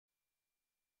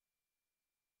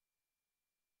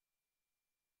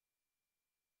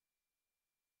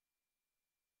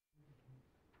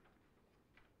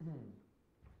Is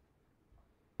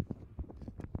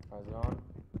it on?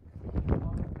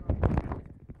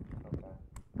 Okay.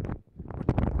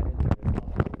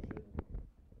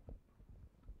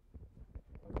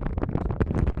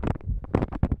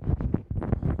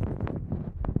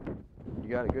 You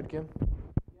got it good, Kim?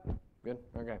 Good?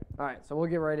 Okay. All right, so we'll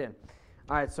get right in.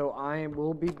 All right, so I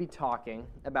will be talking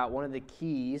about one of the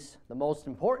keys, the most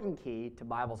important key to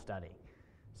Bible study.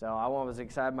 So I was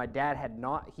excited. My dad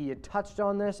he had touched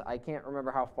on this. I can't remember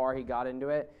how far he got into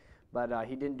it, but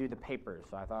he didn't do the papers,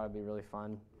 so I thought it'd be really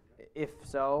fun. If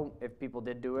people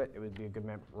did do it, it would be a good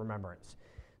remembrance.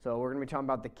 So we're going to be talking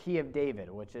about the key of David,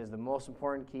 which is the most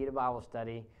important key to Bible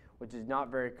study, which is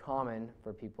not very common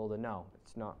for people to know.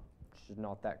 It's just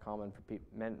not that common for people.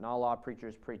 Not a lot of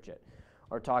preachers preach it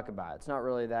or talk about it. It's not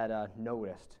really that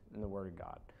noticed in the Word of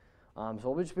God.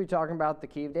 So we'll just be talking about the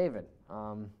key of David.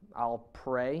 I'll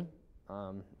pray,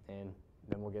 and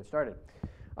then we'll get started.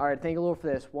 All right, thank you, Lord, for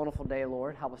this wonderful day,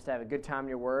 Lord. Help us to have a good time in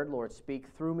your word. Lord, speak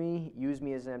through me. Use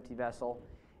me as an empty vessel.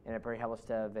 And I pray help us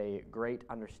to have a great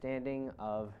understanding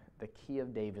of the key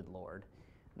of David, Lord,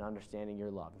 and understanding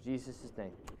your love. In Jesus'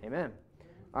 name, amen.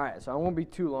 All right, so I won't be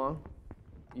too long.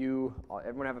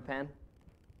 Everyone have a pen?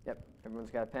 Yep, everyone's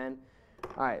got a pen.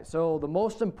 All right, so the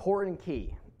most important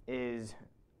key is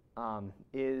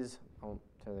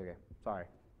sorry,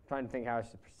 I'm trying to think how I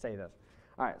should say this.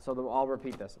 All right, so I'll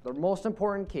repeat this. The most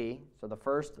important key, so the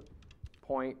first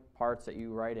parts that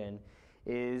you write in,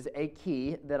 is a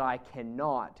key that I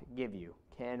cannot give you.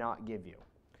 Cannot give you.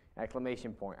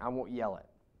 Exclamation point. I won't yell it.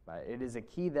 But it is a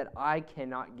key that I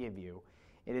cannot give you.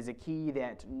 It is a key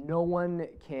that no one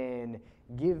can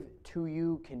give to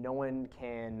you. It's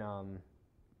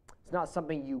not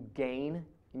something you gain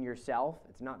in yourself.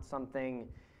 It's nothing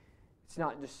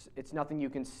you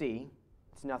can see.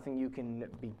 It's nothing you can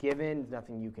be given. It's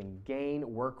nothing you can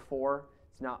gain, work for.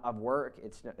 It's not of work.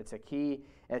 It's a key.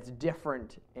 It's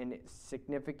different and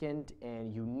significant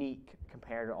and unique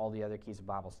compared to all the other keys of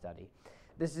Bible study.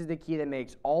 This is the key that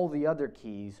makes all the other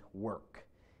keys work.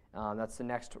 That's the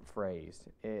next phrase.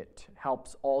 It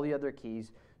helps all the other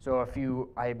keys. So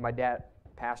my dad,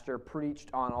 pastor,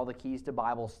 preached on all the keys to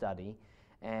Bible study,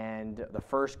 and the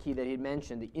first key that he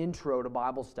mentioned, the intro to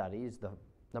Bible study, is the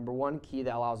number one key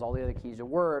that allows all the other keys to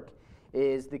work,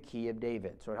 is the key of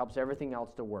David. So it helps everything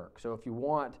else to work. So if you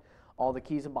want all the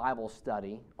keys of Bible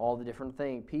study, all the different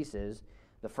pieces,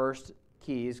 the first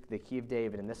key is the key of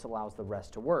David, and this allows the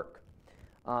rest to work.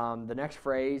 The next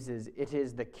phrase is, it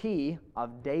is the key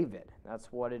of David.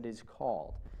 That's what it is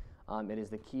called. It is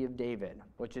the key of David,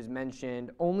 which is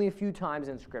mentioned only a few times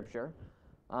in Scripture,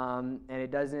 and it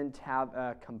doesn't have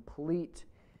a complete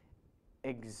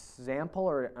example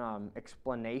or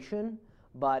explanation,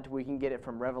 but we can get it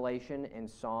from Revelation and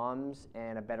Psalms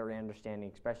and a better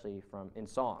understanding, especially in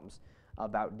Psalms,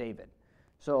 about David.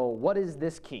 So what is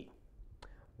this key?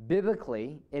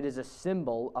 Biblically, it is a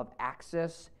symbol of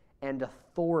access and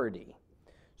authority.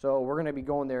 So we're going to be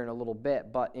going there in a little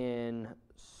bit, but in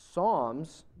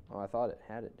Psalms, I thought it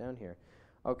had it down here.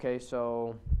 Okay,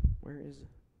 so where is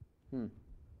it?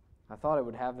 I thought it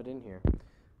would have it in here.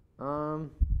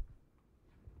 Hold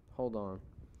on.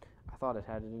 I thought it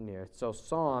had it in here. So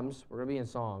Psalms, we're going to be in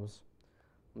Psalms.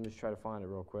 Let me just try to find it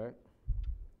real quick.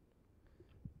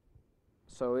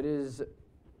 So it is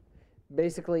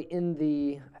basically I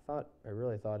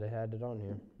really thought it had it on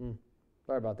here.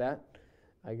 Sorry about that.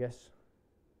 I guess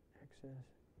access.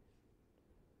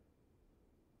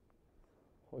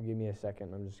 Well, give me a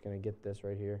second. I'm just going to get this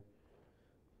right here.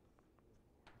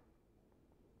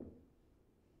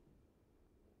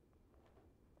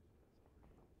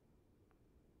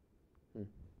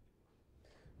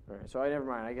 All right, so never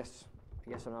mind. I guess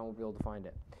I won't be able to find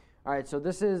it. All right, so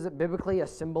this is biblically a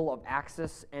symbol of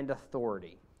access and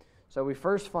authority. So we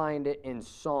first find it in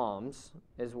Psalms,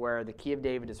 is where the key of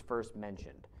David is first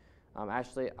mentioned. I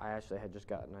actually had just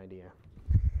got an idea.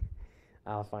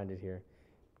 I'll find it here.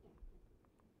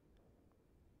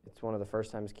 It's one of the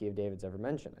first times key of David's ever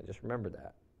mentioned. I just remembered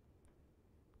that.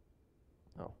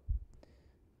 Oh,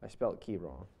 I spelled key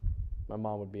wrong. My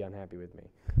mom would be unhappy with me.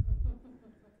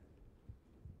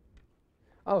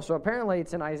 Oh, so apparently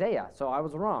it's in Isaiah. So I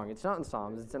was wrong. It's not in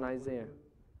Psalms. It's in Isaiah.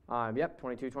 Yep,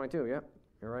 22:22. Yep,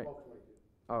 you're right.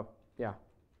 Oh, yeah.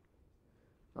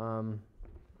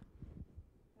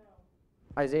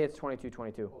 Isaiah, it's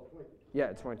 22:22. Yeah,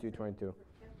 it's 22:22.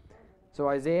 So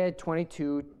Isaiah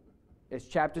 22 is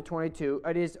chapter 22.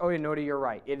 It is. Oh, no, you're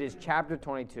right. It is chapter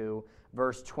 22,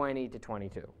 verse 20 to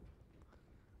 22.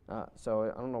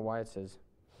 So I don't know why it says.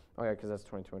 Oh yeah, because that's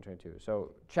 22 and 22.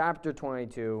 So chapter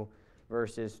 22,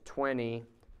 verses 20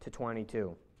 to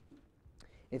 22.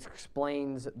 it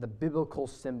explains the biblical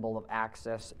symbol of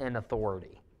access and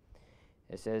authority.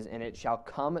 It says, "And it shall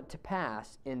come to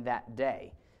pass in that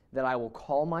day that I will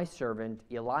call my servant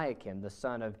Eliakim, the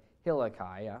son of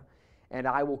Hilkiah, and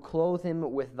I will clothe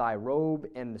him with thy robe,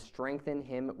 and strengthen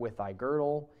him with thy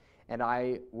girdle, and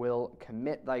I will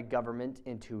commit thy government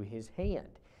into his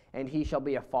hand. And he shall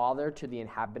be a father to the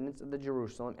inhabitants of the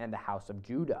Jerusalem and the house of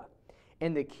Judah.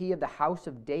 And the key of the house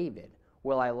of David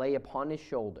will I lay upon his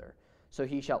shoulder. So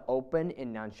he shall open,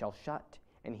 and none shall shut,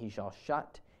 and he shall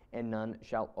shut, and none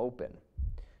shall open."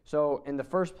 So in the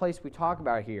first place we talk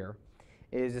about here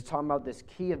is it's talking about this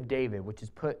key of David, which is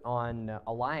put on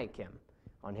Eliakim,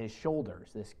 on his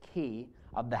shoulders, this key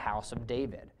of the house of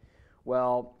David.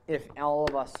 Well, if all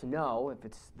of us know, if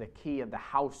it's the key of the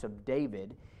house of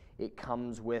David, it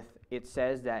comes with, it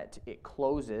says that it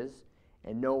closes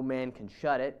and no man can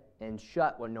shut it, and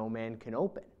shut when no man can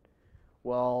open.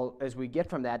 Well, as we get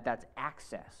from that, that's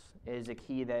access. It is a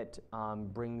key that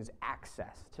brings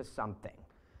access to something.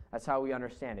 That's how we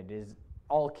understand it. Is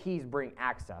all keys bring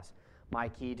access. My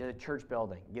key to the church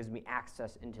building gives me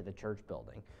access into the church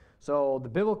building. So the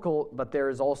biblical, but there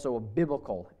is also a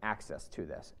biblical access to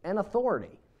this and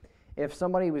authority. If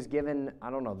somebody was given, I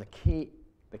don't know, the key,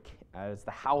 as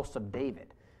the house of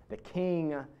David, the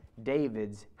King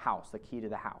David's house, the key to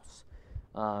the house,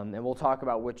 and we'll talk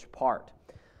about which part.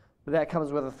 But that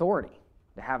comes with authority.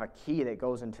 To have a key that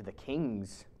goes into the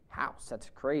king's house, that's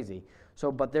crazy.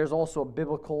 So, but there's also a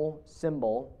biblical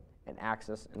symbol and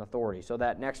access and authority. So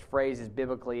that next phrase is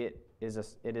biblically, it is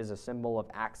a symbol of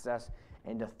access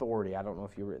and authority. I don't know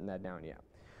if you've written that down yet.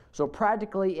 So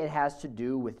practically, it has to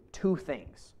do with two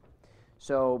things.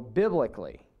 So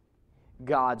biblically,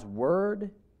 God's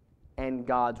word and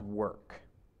God's work.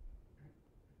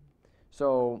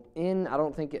 So I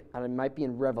don't think it might be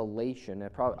in Revelation.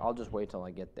 I'll just wait till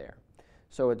I get there.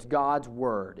 So it's God's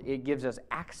word. It gives us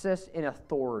access and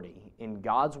authority in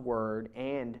God's word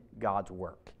and God's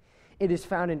work. It is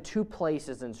found in two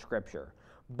places in Scripture,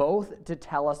 both to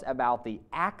tell us about the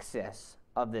access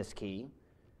of this key,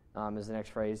 is the next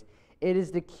phrase. It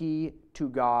is the key to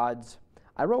God's,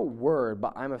 I wrote word,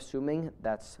 but I'm assuming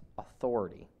that's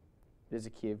authority. It is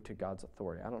a key to God's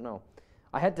authority. I don't know.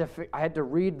 I had to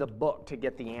read the book to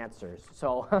get the answers.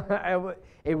 So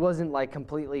it wasn't like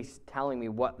completely telling me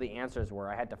what the answers were.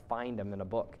 I had to find them in a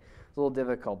book. It's a little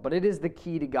difficult, but it is the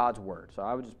key to God's word. So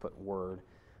I would just put word.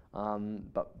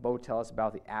 But both tell us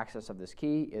about the access of this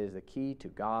key. It is the key to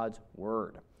God's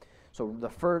word. So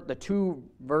the two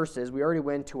verses, we already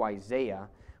went to Isaiah,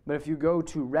 but if you go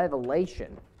to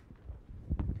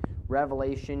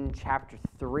Revelation chapter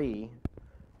 3,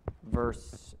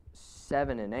 verse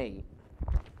 7 and 8.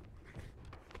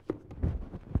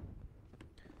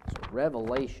 So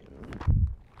Revelation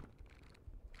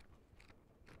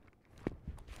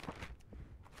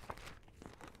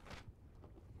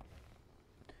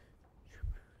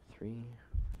 3,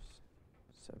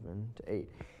 7 to 8.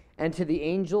 "And to the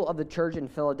angel of the church in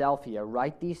Philadelphia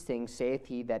write these things, saith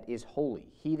he that is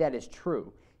holy, he that is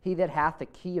true, he that hath the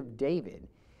key of David,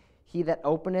 he that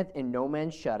openeth and no man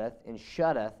shutteth, and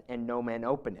shutteth and no man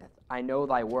openeth. I know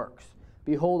thy works.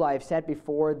 Behold, I have set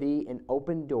before thee an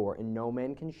open door, and no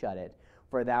man can shut it.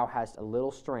 For thou hast a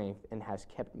little strength, and hast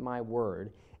kept my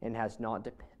word, and hast not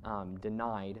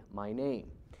denied my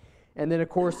name." And then, of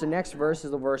course, the next verse is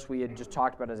the verse we had just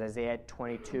talked about, is Isaiah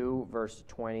 22, verse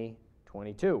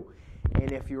 22.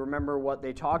 And if you remember what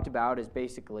they talked about is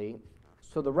basically,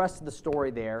 so the rest of the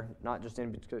story there, not just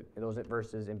in those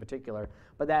verses in particular,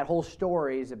 but that whole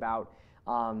story is about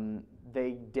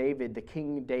the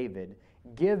King David,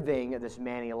 giving this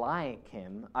man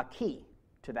Eliakim a key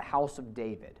to the house of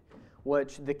David,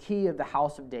 which the key of the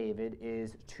house of David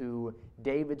is to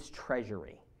David's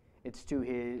treasury. It's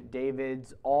to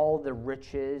David's all the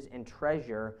riches and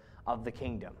treasure of the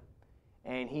kingdom.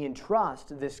 And he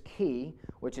entrusts this key,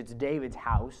 which is David's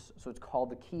house, so it's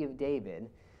called the key of David.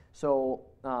 So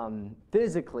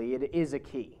physically, it is a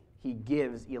key. He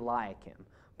gives Eliakim,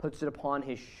 puts it upon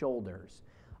his shoulders.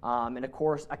 And of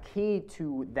course, a key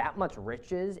to that much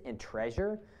riches and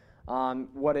treasure,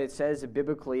 what it says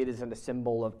biblically, it is a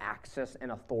symbol of access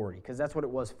and authority, because that's what it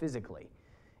was physically.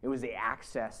 It was the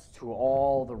access to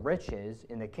all the riches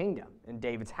in the kingdom, in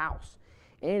David's house.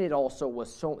 And it also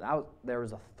was there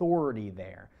was authority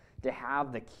there to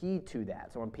have the key to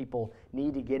that. So when people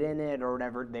need to get in it or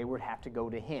whatever, they would have to go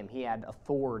to him. He had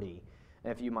authority,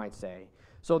 if you might say.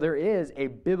 So there is a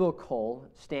biblical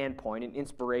standpoint, an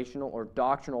inspirational or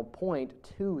doctrinal point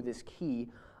to this key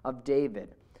of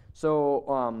David.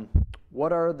 So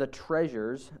what are the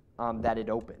treasures that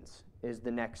it opens is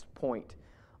the next point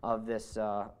of this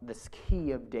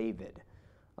key of David.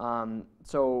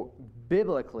 So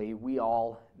biblically,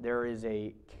 there is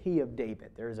a key of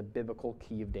David. There is a biblical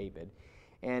key of David.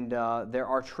 And there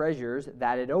are treasures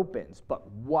that it opens. But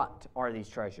what are these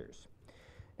treasures?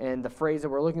 And the phrase that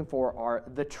we're looking for are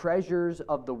the treasures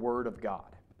of the Word of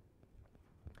God.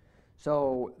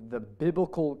 So the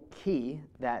biblical key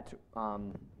that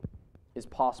is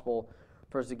possible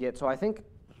for us to get. So I think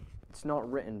it's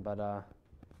not written, but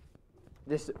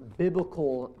this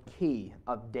biblical key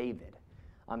of David.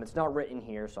 It's not written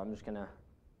here, so I'm just going to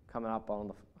come up on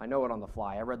the... I know it on the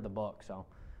fly. I read the book, so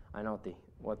I know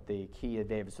what the key of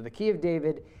David. So the key of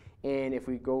David, and if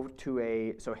we go to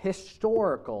a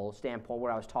historical standpoint,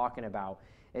 what I was talking about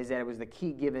is that it was the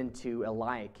key given to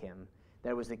Eliakim,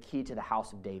 that it was the key to the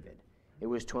house of David. It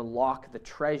was to unlock the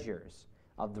treasures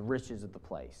of the riches of the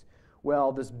place.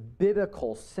 Well, this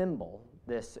biblical symbol,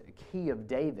 this key of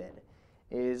David,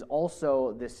 is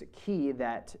also this key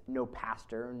that no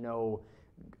pastor, no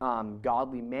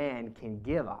godly man can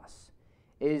give us.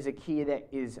 It is a key that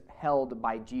is held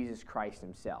by Jesus Christ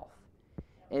himself.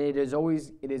 And it is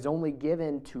only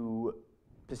given to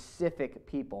specific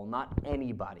people, not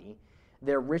anybody,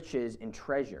 their riches and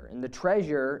treasure. And the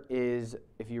treasure is,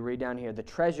 if you read down here, the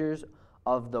treasures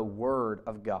of the Word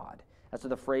of God. That's what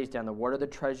the phrase down there. What are the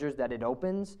treasures that it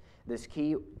opens? This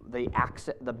key,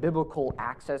 the biblical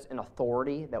access and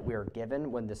authority that we are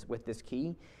given with this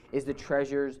key is the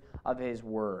treasures of His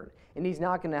Word. And He's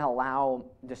not going to allow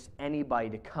just anybody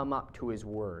to come up to His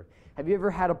Word. Have you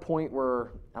ever had a point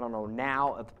where,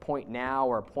 a point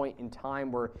or a point in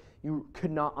time where you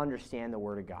could not understand the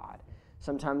Word of God?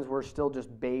 Sometimes we're still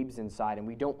just babes inside and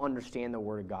we don't understand the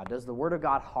Word of God. Does the Word of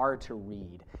God hard to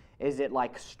read? Is it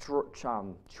like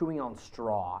chewing on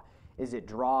straw? Is it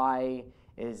dry?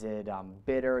 Is it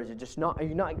bitter? Is it just not? Are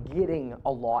you not getting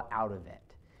a lot out of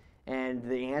it? And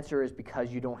the answer is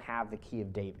because you don't have the key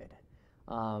of David.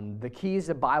 The keys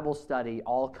of Bible study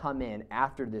all come in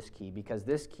after this key because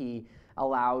this key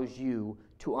allows you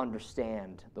to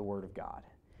understand the Word of God.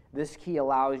 This key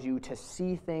allows you to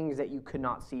see things that you could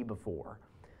not see before.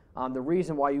 The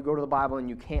reason why you go to the Bible and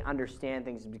you can't understand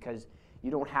things is because you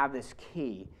don't have this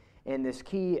key. And this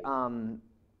key,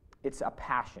 it's a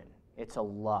passion. It's a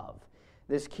love.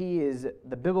 This key is,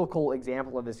 the biblical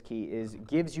example of this key is,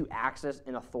 gives you access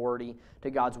and authority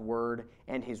to God's Word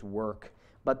and His work.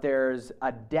 But there's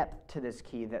a depth to this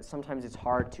key that sometimes it's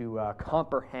hard to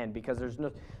comprehend because there's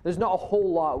not a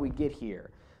whole lot we get here.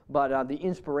 But the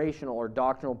inspirational or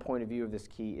doctrinal point of view of this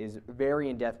key is very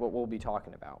in-depth what we'll be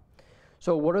talking about.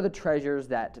 So what are the treasures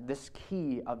that this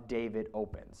key of David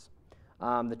opens?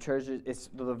 The treasures, it's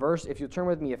the verse, if you turn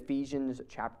with me, Ephesians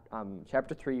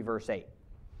chapter 3, verse 8.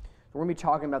 We're going to be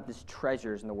talking about these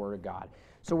treasures in the Word of God.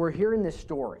 So we're hearing this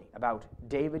story about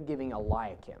David giving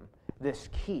Eliakim this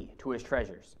key to his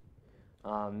treasures.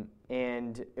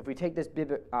 And if we take this,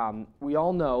 we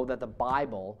all know that the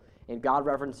Bible, and God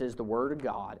references the Word of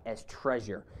God as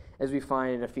treasure, as we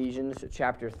find in Ephesians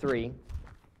chapter 3.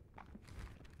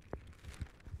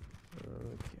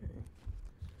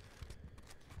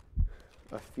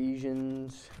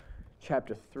 Ephesians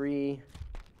chapter 3,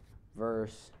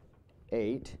 verse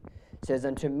 8 says,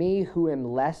 "Unto me, who am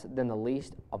less than the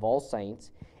least of all saints,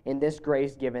 in this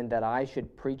grace given that I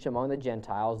should preach among the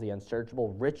Gentiles the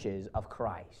unsearchable riches of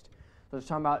Christ." So it's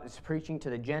talking about, it's preaching to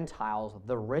the Gentiles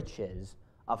the riches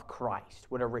of Christ.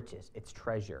 What are riches? It's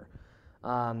treasure.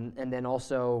 And then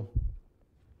also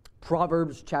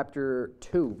Proverbs chapter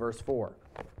 2, verse 4.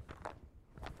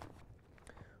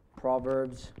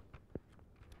 Proverbs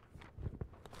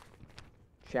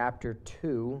chapter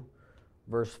 2,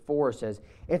 verse 4 says,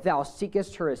 "If thou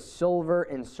seekest her as silver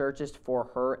and searchest for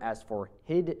her as for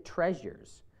hid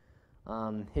treasures."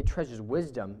 Hid treasures,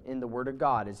 wisdom in the Word of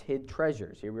God is hid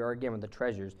treasures. Here we are again with the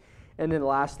treasures. And then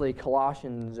lastly,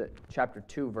 Colossians chapter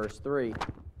 2, verse 3.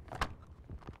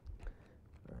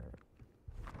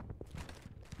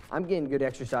 I'm getting good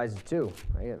exercises too.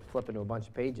 I get flipping to a bunch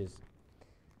of pages.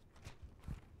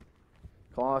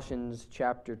 Colossians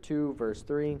chapter 2, verse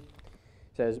 3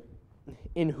 says,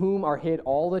 "In whom are hid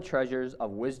all the treasures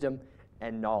of wisdom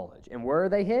and knowledge." And where are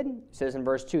they hid? It says in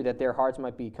verse 2 that their hearts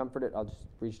might be comforted. I'll just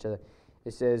reach to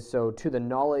it says, "So to the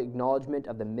acknowledgement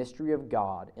of the mystery of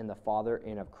God and the Father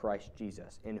and of Christ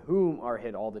Jesus, in whom are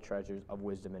hid all the treasures of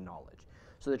wisdom and knowledge."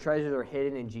 So the treasures are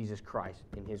hidden in Jesus Christ,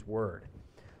 in His Word.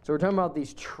 So we're talking about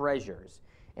these treasures.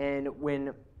 And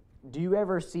do you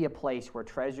ever see a place where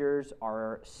treasures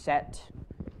are set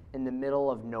in the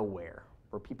middle of nowhere,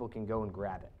 where people can go and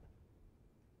grab it?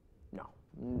 No,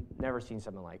 never seen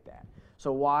something like that.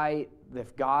 So why,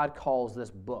 if God calls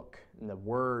this book and the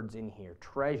words in here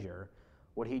treasure,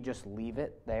 would he just leave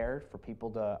it there for people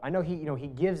to? I know he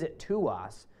gives it to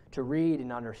us to read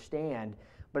and understand,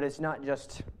 but it's not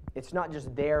just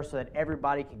there so that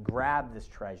everybody can grab this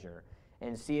treasure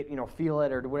and see it, feel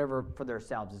it or whatever for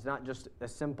themselves. It's not just a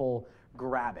simple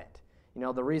grab it.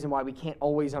 The reason why we can't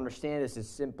always understand this as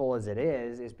simple as it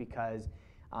is because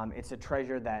it's a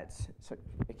treasure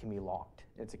it can be locked.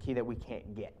 It's a key that we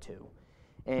can't get to.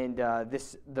 And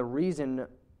the reason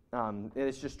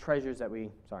it's just treasures that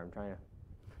I'm trying to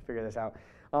figure this out.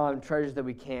 Treasures that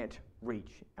we can't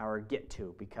reach or get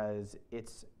to because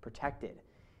it's protected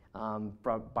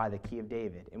by the key of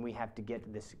David. And we have to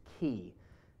get this key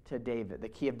to David, the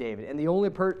key of David. And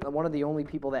one of the only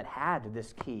people that had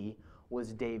this key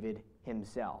was David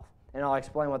himself. And I'll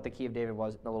explain what the key of David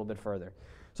was a little bit further.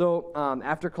 So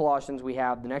after Colossians, we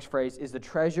have the next phrase is the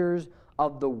treasures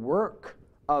of the work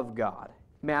of God.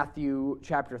 Matthew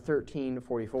chapter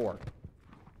 13:44.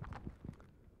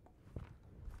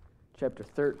 Chapter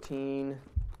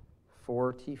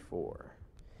 13:44.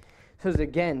 It says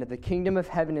again, the kingdom of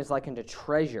heaven is like unto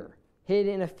treasure hid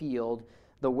in a field,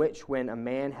 the which when a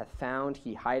man hath found,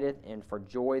 he hideth, and for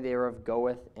joy thereof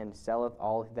goeth and selleth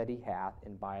all that he hath,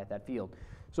 and buyeth that field.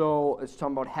 So it's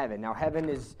talking about heaven. Now heaven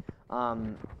is,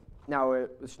 doesn't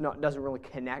really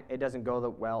connect. It doesn't go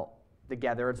well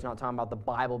together. It's not talking about the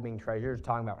Bible being treasure. It's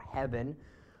talking about heaven.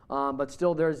 But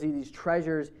still, there's these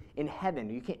treasures in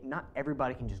heaven. Not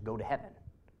everybody can just go to heaven.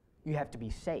 You have to be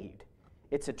saved.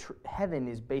 Heaven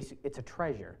is basic. It's a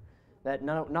treasure that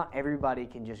not everybody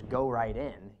can just go right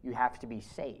in. You have to be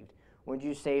saved. When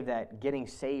you say that getting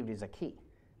saved is a key.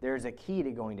 There's a key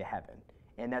to going to heaven,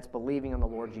 and that's believing on the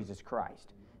Lord Jesus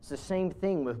Christ. It's the same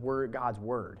thing with God's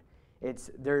Word.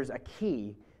 There's a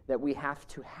key that we have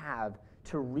to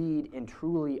read and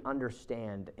truly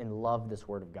understand and love this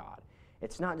Word of God.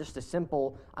 It's not just a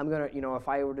simple, if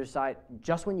I were to decide,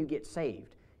 just when you get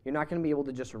saved, you're not going to be able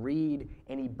to just read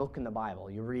any book in the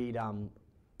Bible. You read,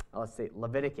 let's say,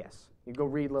 Leviticus. You go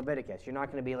read Leviticus. You're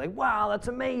not going to be like, wow, that's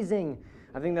amazing.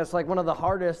 I think that's like one of the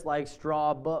hardest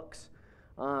straw books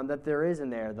that there is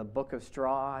in there. The Book of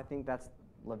Straw, I think that's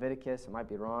Leviticus. I might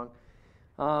be wrong.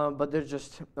 But there's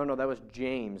that was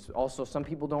James. Also, some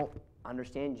people don't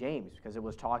understand James because it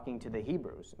was talking to the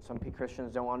Hebrews. Some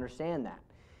Christians don't understand that.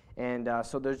 And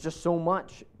so there's just so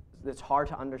much that's hard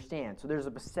to understand. So there's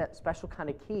a special kind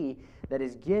of key that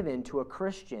is given to a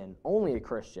Christian, only a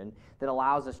Christian, that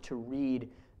allows us to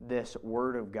read this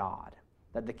Word of God.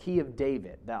 That the key of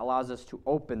David, that allows us to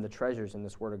open the treasures in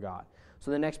this Word of God.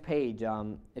 So the next page,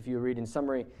 if you read in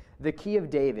summary, the key of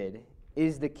David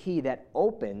is the key that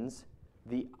opens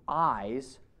the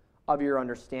eyes of your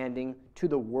understanding to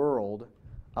the Word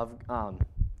of God.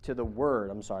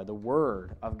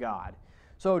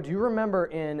 So do you remember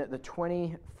in the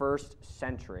 21st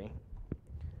century,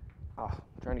 I'm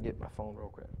trying to get my phone real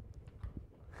quick.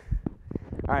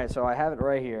 All right, so I have it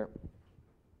right here.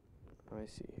 Let me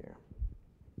see here.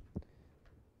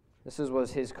 This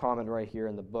was his comment right here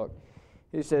in the book.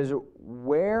 He says,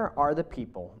 where are the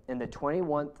people in the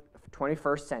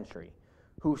 21st century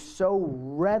who so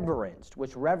reverenced,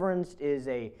 which reverence is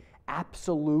an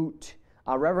absolute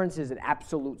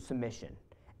submission,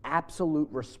 absolute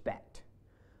respect.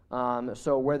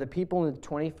 So where the people in the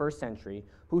 21st century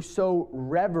who so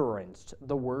reverenced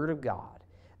the Word of God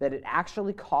that it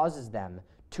actually causes them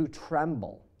to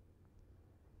tremble.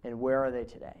 And where are they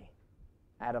today?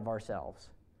 Out of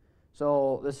ourselves.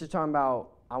 So this is talking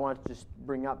about, I want to just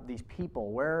bring up these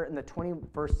people. Where in the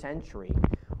 21st century,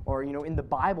 or in the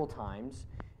Bible times,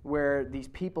 where these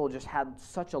people just had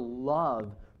such a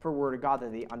love for the Word of God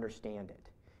that they understand it.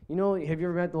 Have you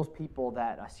ever met those people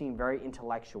that seem very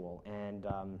intellectual and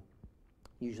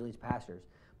usually it's pastors,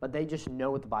 but they just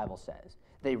know what the Bible says.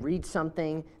 They read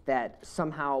something that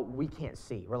somehow we can't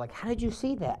see. We're like, how did you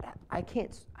see that? I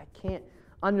can't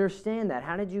understand that.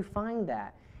 How did you find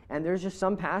that? And there's just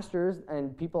some pastors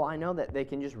and people I know that they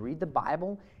can just read the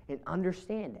Bible and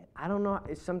understand it. I don't know.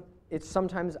 It's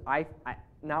sometimes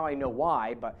now I know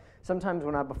why, but sometimes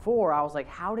before I was like,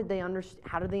 how did they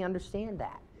understand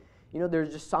that?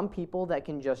 There's just some people that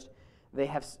can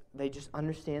they just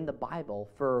understand the Bible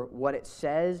for what it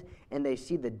says, and they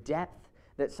see the depth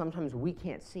that sometimes we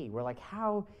can't see. We're like,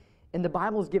 how? And the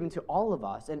Bible is given to all of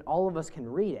us, and all of us can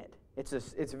read it.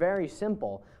 It's very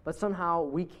simple, but somehow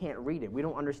we can't read it. We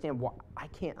don't understand why. I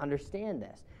can't understand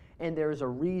this. And there's a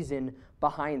reason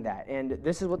behind that. And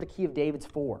this is what the key of David's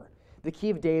for. The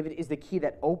key of David is the key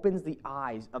that opens the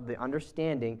eyes of the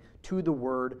understanding to the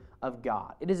Word of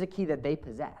God. It is a key that they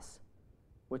possess,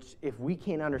 which if we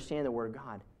can't understand the Word of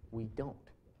God, we don't.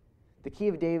 The key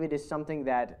of David is something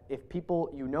that if people,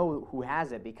 you know who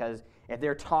has it, because if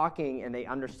they're talking and they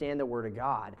understand the Word of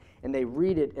God and they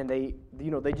read it and they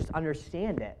just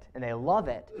understand it and they love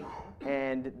it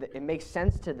and it makes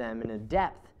sense to them in a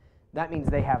depth, that means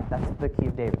that's the key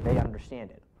of David. They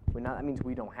understand it. That means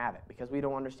we don't have it because we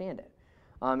don't understand it.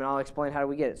 And I'll explain how do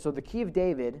we get it. So the key of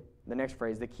David, the next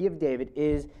phrase, the key of David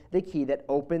is the key that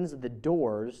opens the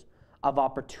doors of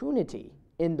opportunity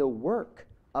in the work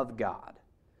of God.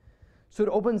 So it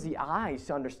opens the eyes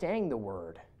to understanding the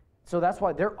Word. So that's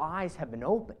why their eyes have been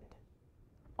opened.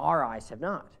 Our eyes have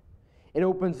not. It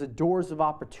opens the doors of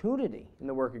opportunity in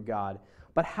the work of God.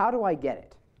 But how do I get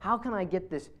it? How can I get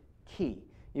this key?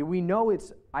 We know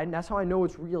that's how I know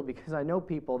it's real, because I know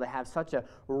people that have such a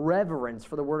reverence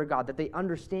for the Word of God that they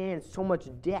understand so much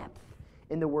depth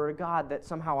in the Word of God that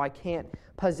somehow I can't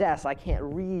possess, I can't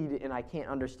read, and I can't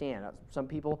understand. Some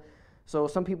people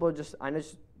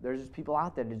there's just people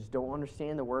out there that just don't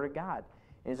understand the Word of God.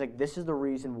 And it's like, this is the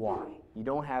reason why you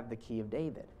don't have the key of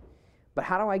David. But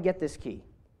how do I get this key?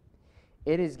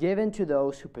 It is given to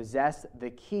those who possess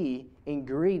the key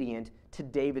ingredient to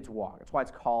David's walk. That's why it's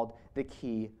called the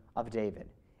key of David.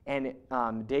 And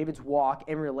David's walk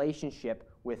in relationship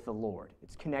with the Lord.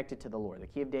 It's connected to the Lord. The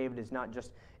key of David is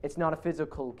it's not a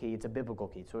physical key, it's a biblical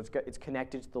key. So it's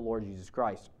connected to the Lord Jesus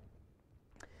Christ.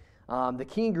 The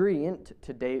key ingredient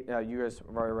to David, you guys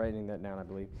are already writing that down, I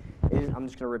believe. I'm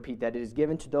just going to repeat that. It is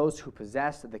given to those who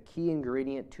possess the key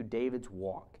ingredient to David's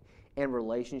walk and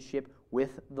relationship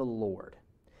with the Lord.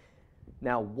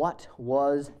 Now, what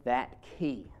was that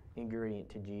key ingredient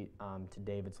to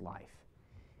David's life?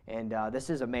 And this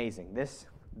is amazing. This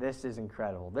is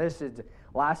incredible.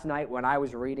 Last night when I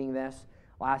was reading this.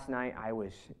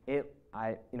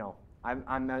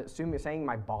 I'm assuming saying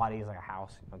my body is like a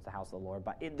house. It's the house of the Lord.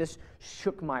 But this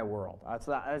shook my world.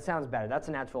 That sounds better. That's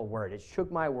an actual word. It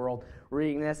shook my world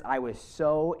reading this. I was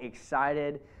so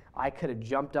excited. I could have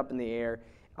jumped up in the air.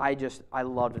 I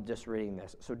loved just reading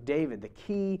this. So David, the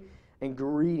key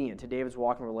ingredient to David's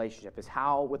walking relationship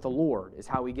with the Lord is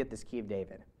how we get this key of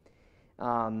David.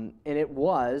 And it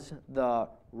was the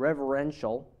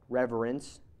reverential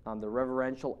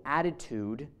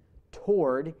attitude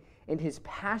toward and his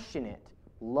passionate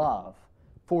love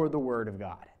for the Word of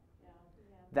God.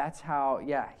 That's how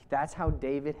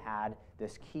David had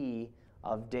this key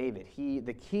of David.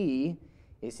 The key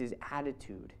is his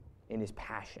attitude and his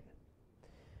passion.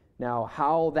 Now,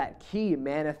 how that key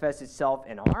manifests itself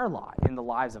in our lives, in the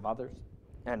lives of others,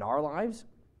 and our lives,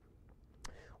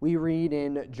 we read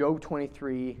in Job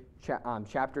 23,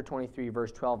 chapter 23,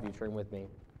 verse 12. You turn with me.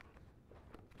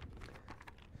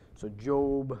 So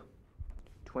Job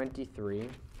 23.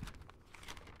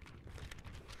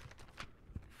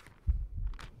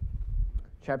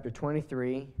 Chapter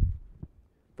 23,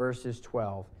 verses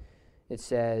 12. It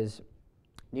says,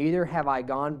 "Neither have I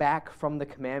gone back from the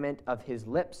commandment of his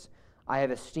lips. I have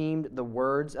esteemed the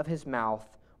words of his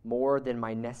mouth more than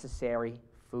my necessary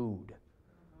food."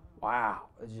 Wow.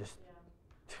 It's just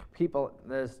people,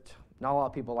 there's not a lot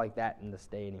of people like that in this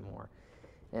day anymore.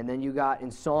 And then you got in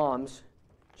Psalms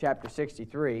chapter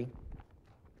 63,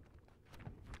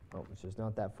 which is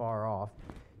not that far off.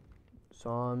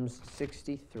 Psalms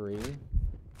 63.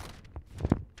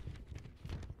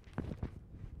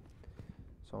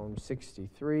 Psalm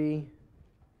 63,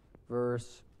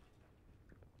 verse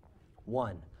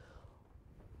 1.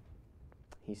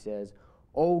 He says,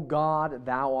 "O God,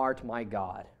 thou art my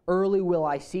God. Early will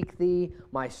I seek thee.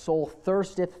 My soul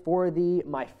thirsteth for thee.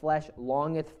 My flesh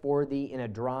longeth for thee in a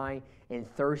dry and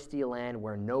thirsty land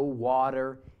where no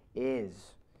water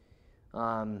is."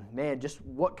 Just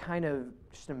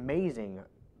amazing.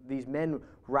 These men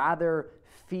rather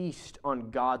feast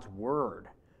on God's word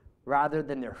rather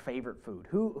than their favorite food.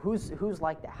 Who's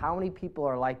like that? How many people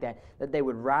are like that they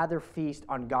would rather feast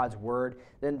on God's word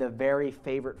than the very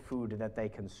favorite food that they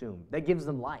consume? That gives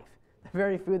them life. The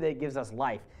very food that gives us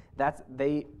life,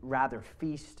 they rather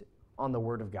feast on the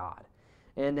word of God.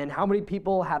 And then how many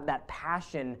people have that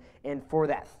passion and for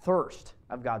that thirst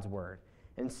of God's word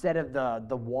instead of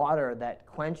the water that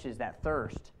quenches that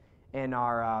thirst in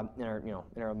our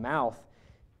mouth,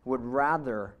 would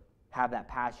rather have that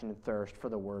passion and thirst for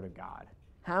the Word of God?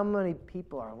 How many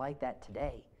people are like that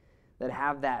today, that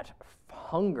have that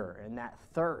hunger and that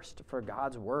thirst for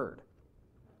God's Word?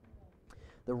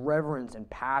 The reverence and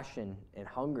passion and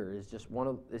hunger is just one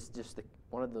of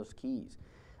those keys.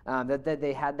 That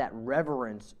they had that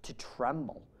reverence to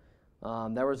tremble.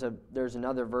 There's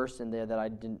another verse in there that I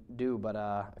didn't do, but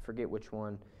I forget which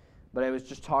one. But it was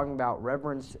just talking about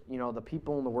reverence, the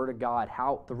people in the Word of God,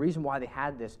 how the reason why they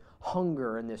had this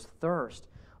hunger and this thirst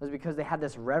was because they had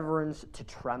this reverence to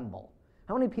tremble.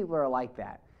 How many people are like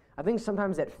that? I think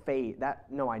sometimes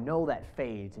I know that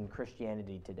fades in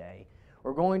Christianity today.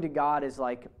 Or going to God is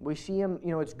like, we see him,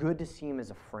 it's good to see him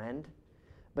as a friend,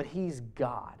 but he's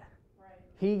God. Right.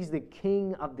 He's the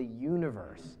king of the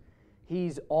universe.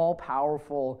 He's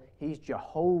all-powerful. He's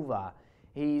Jehovah.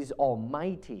 He's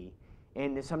almighty.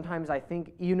 And sometimes I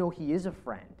think, he is a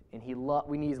friend, and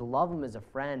we need to love him as a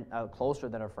friend, closer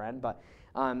than a friend, but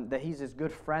that he's this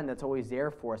good friend that's always there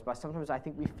for us. But sometimes I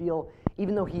think we feel,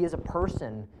 even though he is a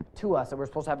person to us that we're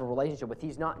supposed to have a relationship with,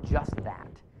 he's not just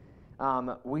that.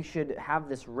 We should have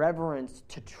this reverence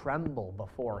to tremble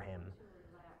before him.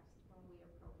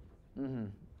 Mm-hmm.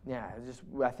 Yeah,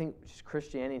 I think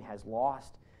Christianity has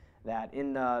lost that.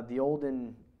 In the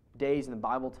olden days, in the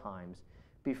Bible times,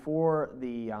 before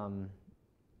the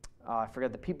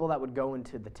the people that would go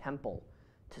into the temple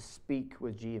to speak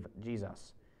with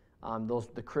Jesus,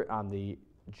 the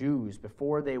Jews,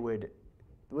 before they would,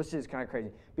 which is kind of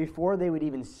crazy, before they would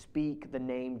even speak the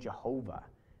name Jehovah,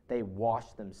 they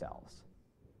washed themselves.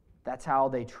 That's how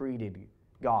they treated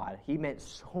God. He meant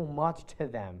so much to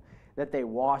them that they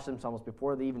washed themselves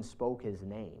before they even spoke his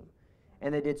name.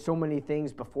 And they did so many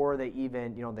things before they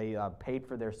even, they paid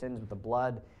for their sins with the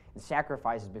blood and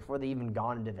sacrifices before they even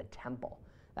gone into the temple.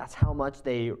 That's how much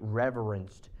they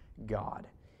reverenced God,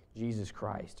 Jesus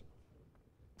Christ.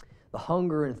 The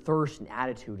hunger and thirst and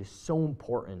attitude is so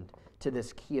important to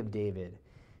this key of David.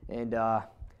 And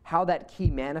how that key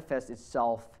manifests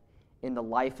itself in the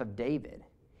life of David.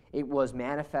 It was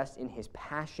manifest in his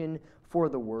passion for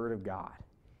the Word of God.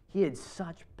 He had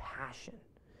such passion.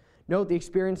 Note the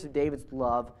experience of David's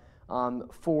love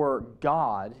for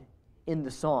God in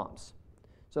the Psalms.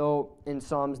 So in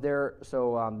Psalms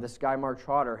this guy Mark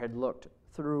Trotter had looked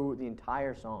through the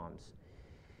entire Psalms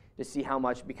to see how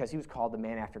much, because he was called the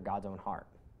man after God's own heart.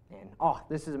 And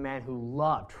this is a man who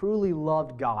truly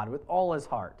loved God with all his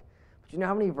heart. But you know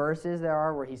how many verses there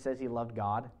are where he says he loved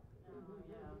God?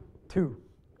 Yeah. 2.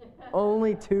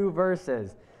 Only 2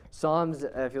 verses. Psalms,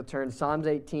 if you'll turn Psalms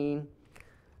 18,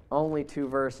 only 2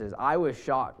 verses. I was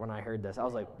shocked when I heard this. I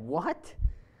was like, what?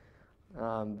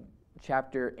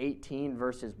 Chapter 18,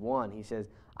 verses 1, he says,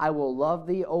 I will love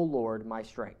thee, O Lord, my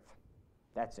strength.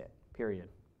 That's it, period.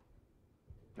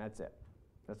 That's it.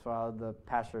 That's what the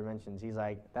pastor mentions. He's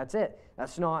like, that's it.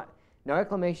 That's not, no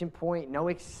exclamation point,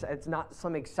 it's not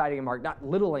some exciting mark, not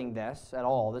littling this at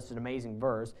all. This is an amazing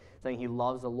verse, saying he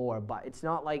loves the Lord, but it's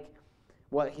not like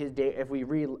what if we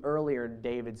read earlier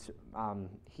David's,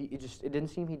 it didn't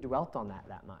seem he dwelt on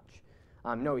that much.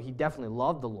 No, he definitely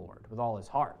loved the Lord with all his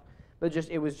heart. But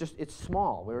it's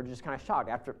small. We were just kind of shocked.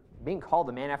 After being called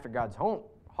the man after God's own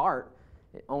heart,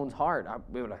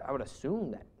 I would assume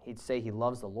that he'd say he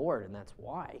loves the Lord, and that's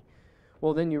why.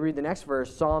 Well, then you read the next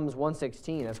verse, Psalms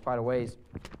 116. That's quite a ways.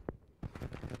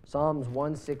 Psalms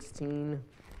 116.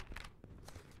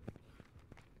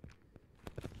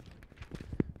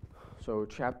 So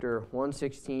chapter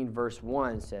 116, verse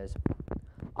 1 says,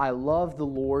 I love the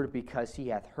Lord because he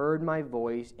hath heard my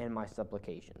voice and my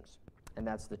supplications. And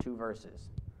that's the 2 verses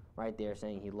right there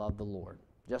saying he loved the Lord.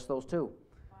 Just those 2.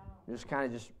 Wow. Just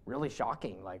kind of really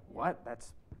shocking. Like, what?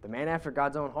 That's the man after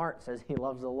God's own heart says he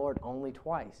loves the Lord only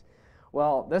twice.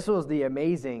 Well, this was the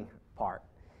amazing part.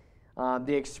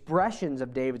 The expressions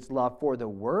of David's love for the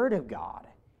Word of God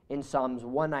in Psalms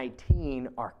 119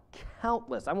 are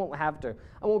countless. I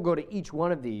won't go to each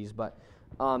one of these, but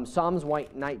Psalms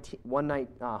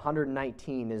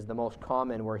 119 is the most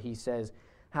common, where he says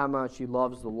how much he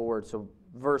loves the Lord. So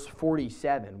verse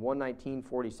 47,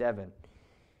 119:47,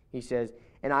 he says,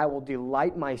 and I will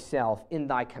delight myself in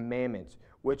thy commandments,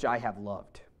 which I have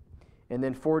loved. And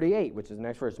then 48, which is the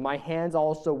next verse, my hands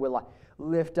also will I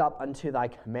lift up unto thy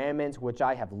commandments, which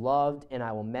I have loved, and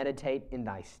I will meditate in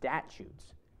thy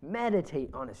statutes.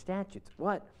 Meditate on his statutes.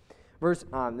 What? Verse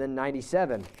then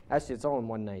 97. Actually, it's all in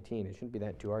 119. It shouldn't be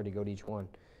that too hard to go to each one.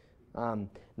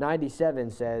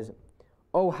 97 says,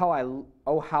 Oh,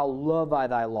 how love I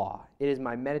thy law. It is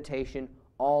my meditation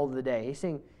all the day. He's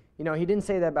saying, he didn't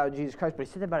say that about Jesus Christ, but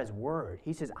he said that about his word.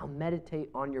 He says, I'll meditate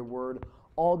on your word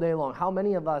all day long. How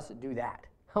many of us do that?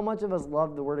 How much of us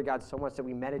love the word of God so much that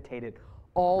we meditate it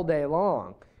all day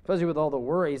long, especially with all the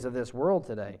worries of this world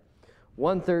today?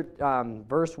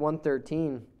 Verse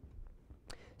 113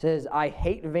 says, I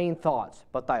hate vain thoughts,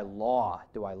 but thy law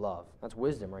do I love. That's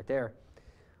wisdom right there.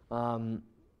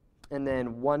 And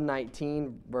then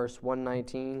 119, verse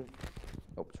 119,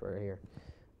 it's right here.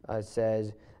 It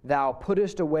says, thou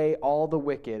puttest away all the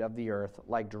wicked of the earth,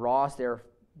 like dross,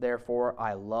 therefore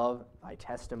I love thy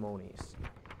testimonies.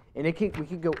 And we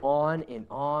could go on and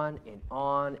on and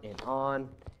on and on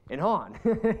and on.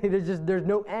 There's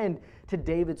no end to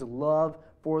David's love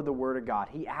for the Word of God.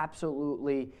 He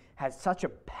absolutely has such a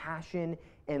passion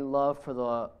and love for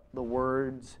the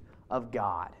words of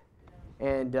God.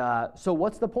 And so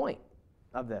what's the point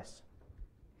of this?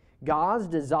 God's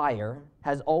desire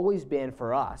has always been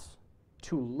for us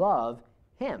to love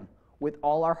Him with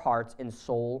all our hearts and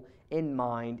soul and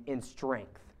mind and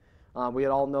strength. We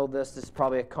all know this. This is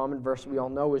probably a common verse we all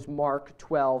know is Mark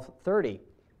 12:30.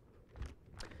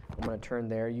 I'm going to turn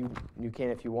there. You can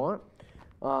if you want.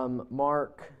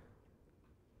 Mark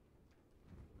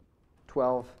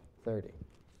 12:30.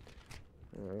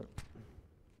 All right.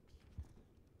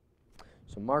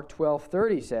 So Mark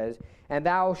 12:30 says, "And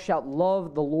thou shalt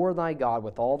love the Lord thy God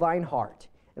with all thine heart,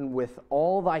 and with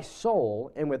all thy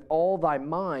soul, and with all thy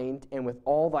mind, and with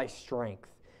all thy strength."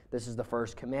 This is the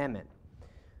first commandment.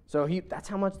 So that's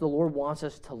how much the Lord wants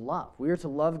us to love. We are to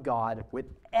love God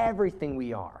with everything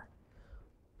we are.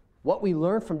 What we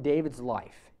learn from David's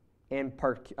life, and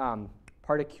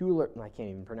particular, I can't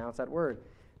even pronounce that word,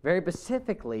 very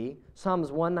specifically,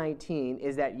 Psalms 119,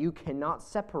 is that you cannot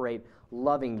separate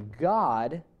loving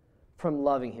God from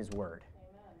loving His Word.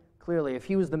 Amen. Clearly, if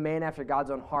he was the man after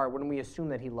God's own heart, wouldn't we assume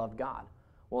that he loved God?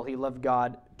 Well, he loved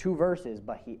God 2 verses,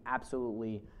 but he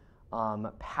absolutely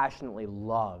passionately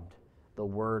loved the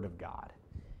Word of God.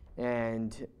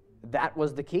 And that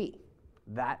was the key.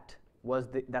 That's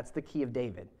the key of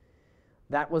David.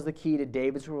 That was the key to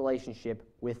David's relationship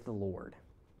with the Lord.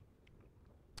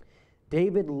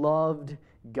 David loved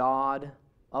God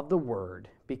of the Word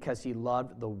because he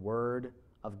loved the Word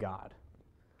of God.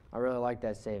 I really like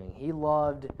that saying. He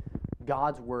loved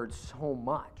God's Word so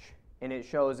much. And it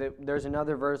shows it. There's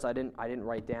another verse I didn't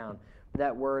write down.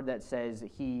 That word that says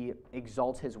he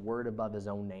exalts his word above his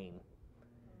own name.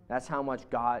 That's how much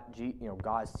God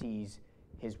sees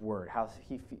His Word. How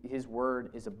His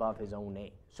Word is above His own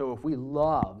name. So if we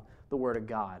love the Word of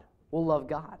God, we'll love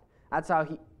God. That's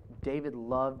how David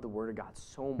loved the Word of God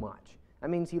so much. That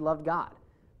means he loved God.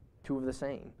 2 of the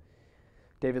same.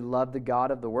 David loved the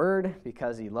God of the Word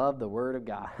because he loved the Word of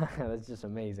God. That's just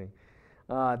amazing.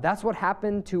 That's what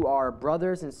happened to our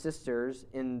brothers and sisters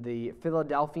in the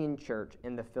Philadelphian church,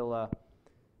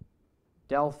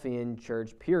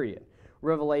 period.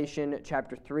 Revelation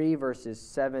chapter 3, verses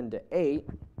 7 to 8.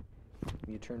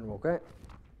 You turn, okay.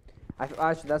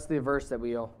 Actually, that's the verse that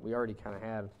we already kind of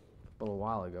had a little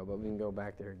while ago, but we can go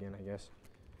back there again, I guess.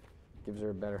 Gives her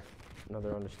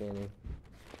another understanding.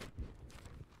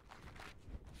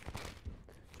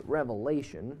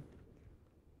 Revelation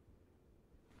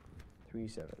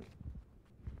 3:7.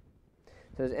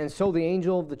 Says, "And so the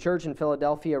angel of the church in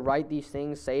Philadelphia write these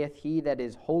things, saith he that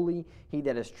is holy, he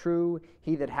that is true,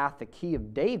 he that hath the key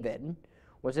of David,"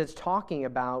 was it's talking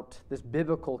about this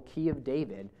biblical key of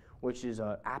David, which is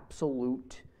an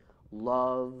absolute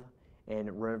love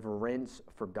and reverence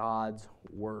for God's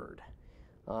word.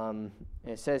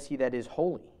 It says, "He that is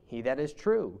holy, he that is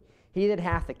true, he that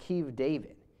hath the key of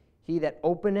David, he that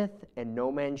openeth and no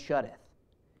man shutteth,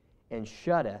 and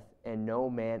shutteth and no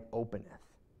man openeth."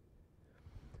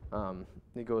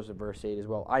 It goes to verse 8 as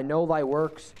well. "I know thy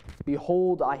works.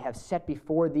 Behold, I have set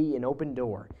before thee an open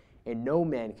door, and no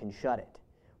man can shut it.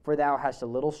 For thou hast a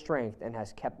little strength, and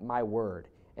hast kept my word,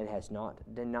 and hast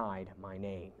not denied my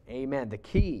name." Amen. The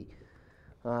key.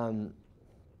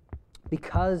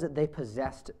 Because they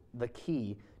possessed the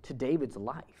key to David's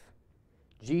life,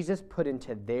 Jesus put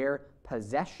into their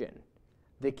possession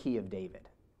the key of David.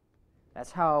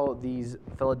 That's how these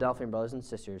Philadelphian brothers and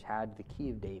sisters had the key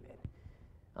of David.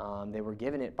 They were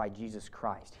given it by Jesus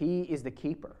Christ. He is the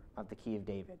keeper of the key of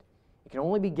David. It can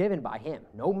only be given by Him.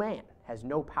 No man has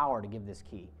no power to give this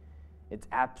key. It's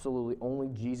absolutely only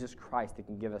Jesus Christ that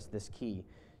can give us this key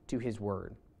to His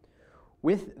Word.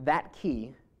 With that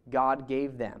key, God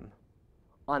gave them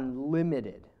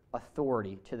unlimited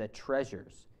authority to the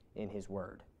treasures in His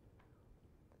Word.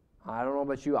 I don't know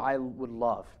about you, I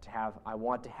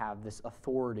want to have this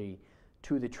authority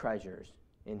to the treasures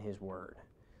in His Word.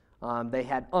 They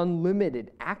had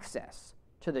unlimited access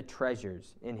to the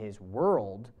treasures in His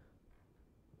world.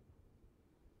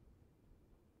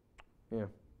 Yeah,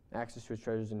 access to His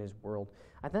treasures in His world.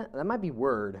 That might be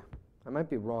word. I might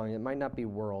be wrong. It might not be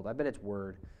world. I bet it's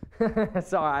word.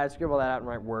 Sorry, I scribbled that out and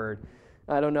write word.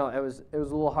 I don't know. It was a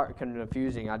little hard, kind of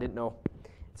confusing. I didn't know.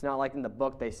 It's not like in the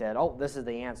book they said, "Oh, this is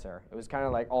the answer." It was kind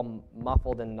of like all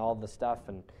muffled in all the stuff,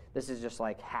 and this is just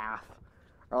like half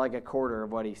or like a quarter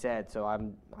of what he said. So I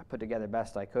put together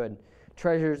best I could.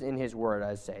 Treasures in His Word,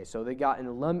 I'd say. So they got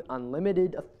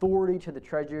unlimited authority to the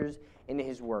treasures in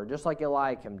His Word, just like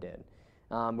Eliakim did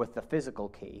with the physical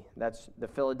key. That's the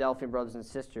Philadelphian brothers and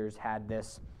sisters had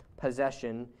this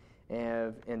possession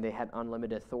and they had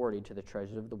unlimited authority to the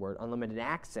treasures of the Word, unlimited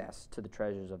access to the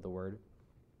treasures of the Word.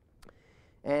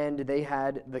 And they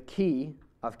had the key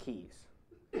of keys.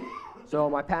 So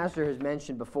my pastor has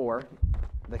mentioned before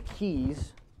the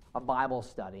keys of Bible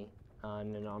study,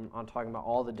 and I'm talking about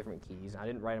all the different keys. I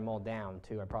didn't write them all down,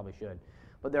 too. I probably should.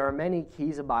 But there are many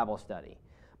keys of Bible study.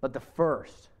 But the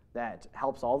first that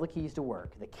helps all the keys to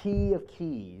work, the key of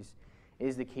keys,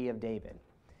 is the key of David.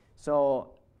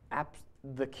 So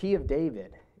the key of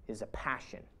David is a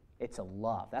passion. It's a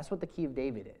love. That's what the key of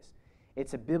David is.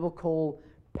 It's a biblical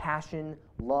passion,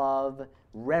 love,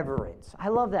 reverence. I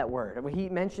love that word. I mean, he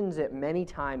mentions it many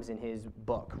times in his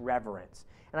book, Reverence.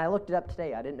 And I looked it up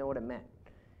today. I didn't know what it meant.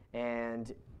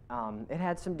 And it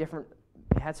had some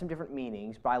different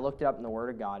meanings, but I looked it up in the Word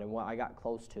of God, and what I got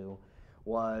close to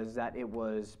was that it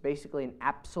was basically an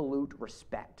absolute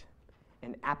respect,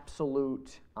 an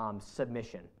absolute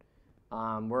submission.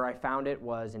 Where I found it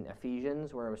was in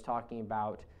Ephesians, where it was talking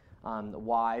about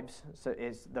wives. So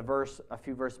it's the verse, a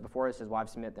few verses before it says,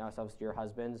 "Wives, submit yourselves to your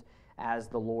husbands as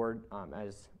the Lord,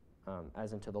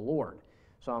 as unto the Lord."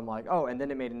 So I'm like, oh, and then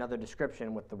it made another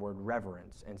description with the word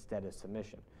reverence instead of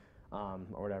submission, or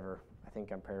whatever. I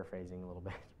think I'm paraphrasing a little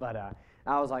bit, but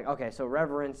I was like, okay, so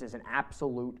reverence is an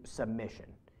absolute submission.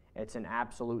 It's an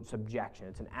absolute subjection.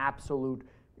 It's an absolute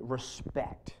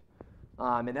respect.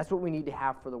 And that's what we need to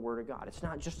have for the Word of God. It's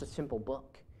not just a simple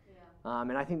book. Yeah.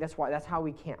 And I think that's how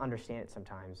we can't understand it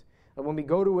sometimes. But when we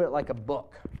go to it like a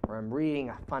book, or I'm reading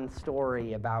a fun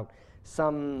story about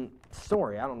some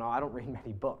story, I don't know, I don't read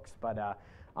many books, but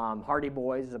Hardy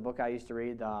Boys is a book I used to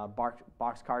read, the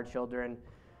Boxcar Children.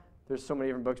 There's so many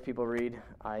different books people read.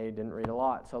 I didn't read a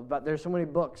lot. But there's so many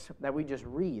books that we just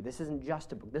read. This isn't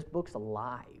just a book. This book's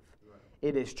alive. Right.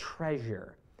 It is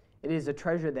treasure. It is a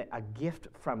treasure, that a gift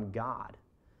from God,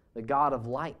 the God of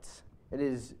lights. It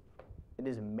is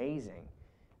amazing.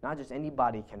 Not just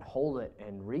anybody can hold it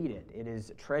and read it. It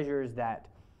is treasures that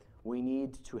we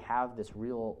need to have this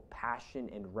real passion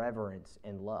and reverence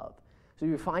and love. So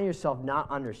if you find yourself not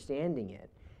understanding it,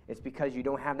 it's because you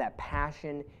don't have that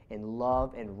passion and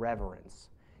love and reverence.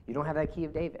 You don't have that key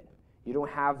of David. You don't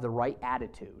have the right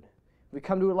attitude. If we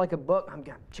come to it like a book, I'm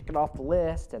going to check it off the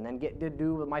list and then get to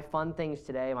do with my fun things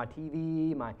today, my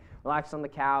TV, my relax on the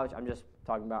couch. I'm just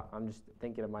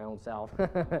thinking of my own self.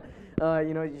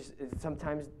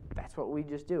 Sometimes that's what we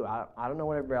just do. I don't know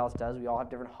what everybody else does. We all have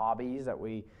different hobbies that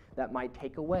might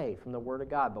take away from the Word of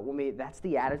God. But that's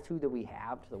the attitude that we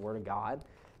have to the Word of God,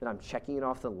 that I'm checking it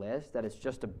off the list, that it's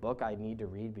just a book I need to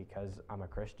read because I'm a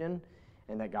Christian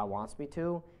and that God wants me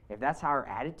to. If that's our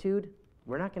attitude,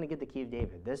 we're not going to get the key of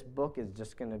David. This book is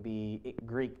just going to be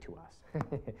Greek to us,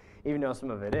 even though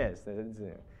some of it is. It's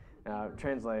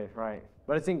translated, right?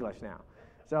 But it's English now.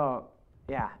 So,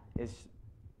 yeah, if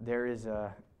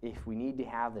we need to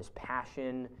have this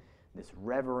passion, this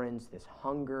reverence, this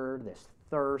hunger, this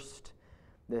thirst,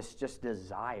 this just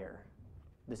desire,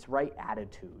 this right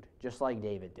attitude, just like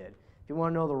David did. If you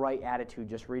want to know the right attitude,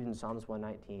 just read in Psalms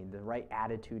 119, the right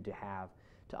attitude to have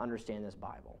to understand this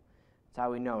Bible. That's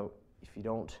how we know if you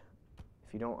don't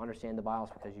understand the Bible,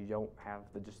 it's because you don't have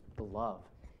the love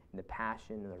and the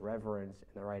passion and the reverence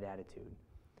and the right attitude.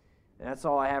 And that's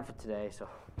all I have for today, so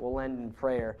we'll end in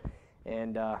prayer.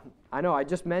 And I know I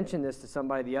just mentioned this to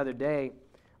somebody the other day. I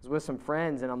was with some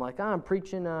friends, and I'm like, I'm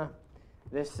preaching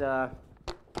this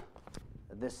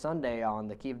Sunday on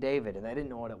the Key of David, and they didn't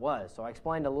know what it was. So I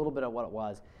explained a little bit of what it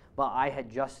was, but I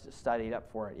had just studied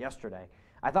up for it yesterday.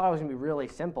 I thought it was going to be really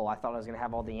simple. I thought I was going to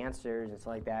have all the answers and stuff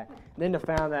like that. And then to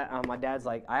found that my dad's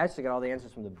like, I actually got all the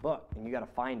answers from the book, and you got to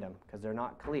find them because they're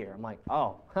not clear. I'm like,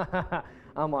 oh.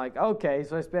 I'm like, okay.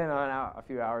 So I spent a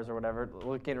few hours or whatever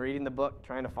reading the book,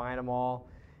 trying to find them all,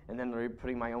 and then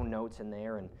putting my own notes in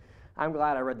there. And I'm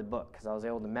glad I read the book because I was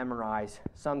able to memorize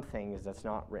some things that's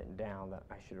not written down that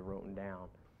I should have written down.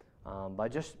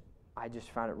 But I just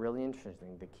found it really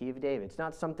interesting. The Key of David. It's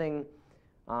not something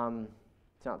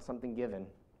given.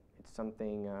 It's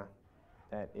something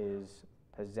that is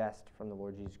possessed from the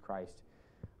Lord Jesus Christ.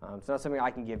 It's not something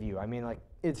I can give you. I mean, like,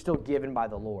 it's still given by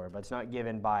the Lord, but it's not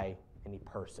given by any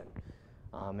person.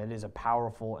 It is a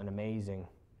powerful and amazing,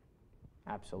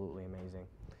 absolutely amazing.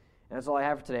 And that's all I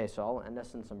have for today. So I'll end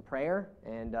us in some prayer,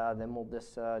 and then we'll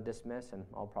dismiss, and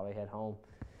I'll probably head home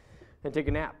and take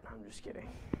a nap. I'm just kidding.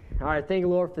 All right, thank you,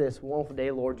 Lord, for this wonderful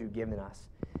day, Lord, you've given us.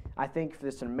 I thank you for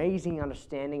this amazing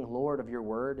understanding, Lord, of your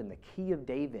word and the key of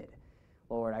David.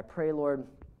 Lord, I pray, Lord,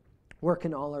 work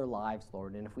in all our lives,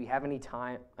 Lord. And if we have any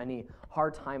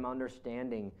hard time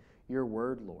understanding your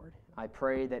word, Lord, I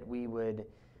pray that we would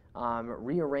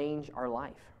rearrange our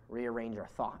life, rearrange our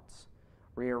thoughts,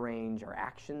 rearrange our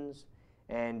actions,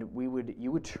 And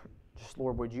just,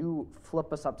 Lord, would you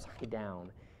flip us upside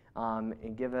down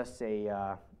and give us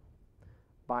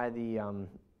by the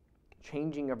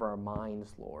changing of our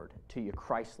minds, Lord, to your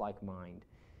Christ-like mind.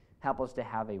 Help us to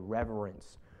have a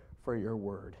reverence for your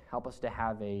word. Help us to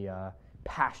have a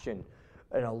passion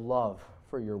and a love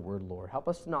for your word, Lord. Help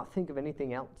us to not think of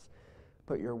anything else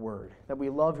but your word, that we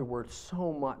love your word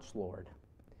so much, Lord,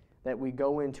 that we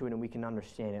go into it and we can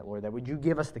understand it, Lord, that would you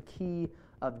give us the key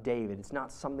of David. It's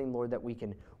not something, Lord, that we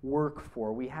can work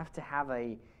for. We have to have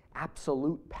an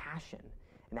absolute passion,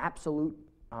 an absolute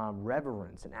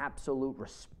reverence, an absolute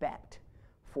respect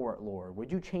for it, Lord.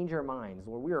 Would you change our minds,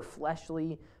 Lord? We are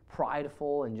fleshly,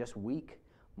 prideful, and just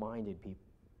weak-minded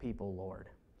people, Lord.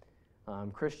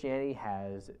 Christianity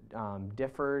has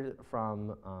differed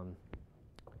from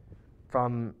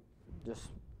just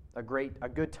a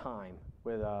good time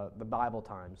with the Bible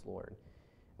times, Lord.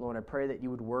 Lord, I pray that you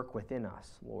would work within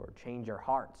us, Lord. Change our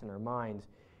hearts and our minds.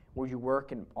 Would you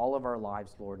work in all of our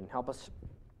lives, Lord, and help us,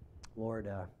 Lord,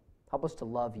 help us to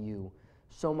love you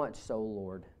so much so,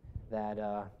 Lord,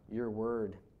 that your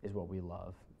word is what we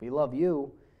love. If we love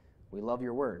you, we love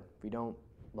your word. If we don't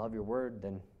love your word,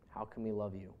 then how can we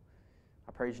love you?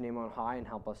 I praise your name on high and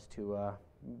help us to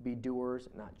be doers,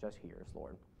 not just hearers,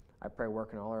 Lord. I pray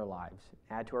work in all our lives.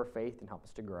 Add to our faith and help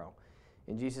us to grow.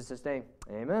 In Jesus' name,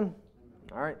 amen.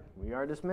 All right, we are dismissed.